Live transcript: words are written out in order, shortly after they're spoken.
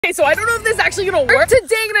Okay, so I don't know if this is actually gonna work.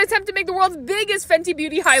 Today, I'm gonna attempt to make the world's biggest Fenty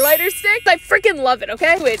Beauty highlighter stick. I freaking love it,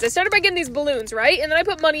 okay? Anyways, I started by getting these balloons, right? And then I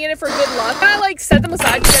put money in it for good luck. And I, like, set them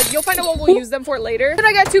aside because you'll find out what we'll use them for later. Then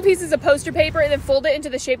I got 2 pieces of poster paper and then fold it into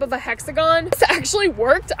the shape of a hexagon. This actually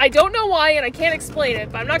worked. I don't know why, and I can't explain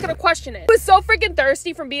it, but I'm not gonna question it. I was so freaking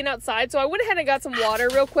thirsty from being outside, so I went ahead and got some water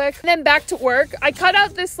real quick. And then back to work. I cut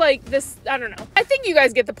out this, like, I don't know. I think you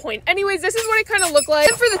guys get the point. Anyways, this is what it kind of looked like.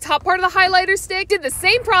 And for the top part of the highlighter stick, did the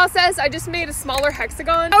same process. I just made a smaller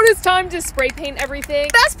hexagon. Now it's time to spray paint everything.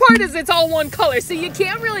 Best part is it's all one color, so you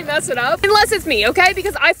can't really mess it up. Unless it's me, okay?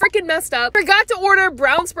 Because I freaking messed up. Forgot to order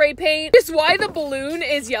brown spray paint. Just why the balloon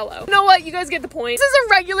is yellow. You know what? You guys get the point. This is a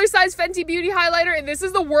regular size Fenty Beauty highlighter, and this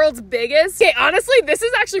is the world's biggest. Okay, honestly, this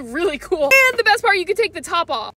is actually really cool. And the best part, you can take the top off.